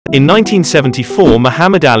In 1974,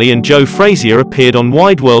 Muhammad Ali and Joe Frazier appeared on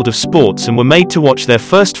Wide World of Sports and were made to watch their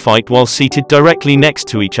first fight while seated directly next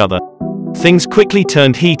to each other. Things quickly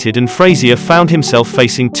turned heated and Frazier found himself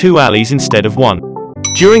facing two Alis instead of one.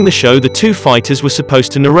 During the show, the two fighters were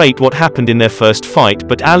supposed to narrate what happened in their first fight,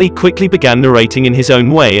 but Ali quickly began narrating in his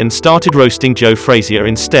own way and started roasting Joe Frazier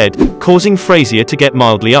instead, causing Frazier to get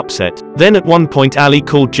mildly upset. Then at one point Ali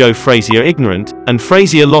called Joe Frazier ignorant, and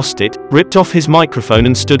Frazier lost it, ripped off his microphone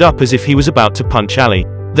and stood up as if he was about to punch Ali.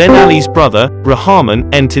 Then Ali's brother,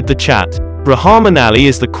 Rahaman, entered the chat. Rahaman Ali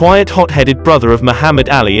is the quiet, hot-headed brother of Muhammad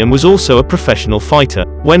Ali and was also a professional fighter.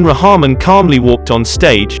 When Rahaman calmly walked on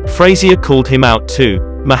stage, Frazier called him out too.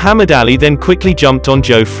 Muhammad Ali then quickly jumped on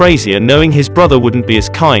Joe Frazier, knowing his brother wouldn't be as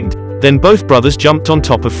kind. Then both brothers jumped on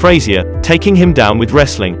top of Frazier, taking him down with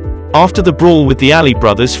wrestling. After the brawl with the Ali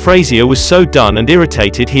brothers, Frazier was so done and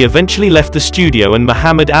irritated he eventually left the studio and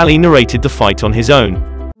Muhammad Ali narrated the fight on his own.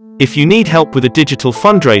 If you need help with a digital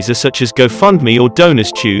fundraiser such as GoFundMe or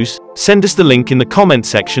Donors Choose, send us the link in the comment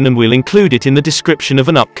section and we'll include it in the description of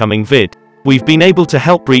an upcoming vid. We've been able to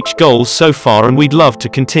help reach goals so far and we'd love to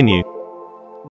continue.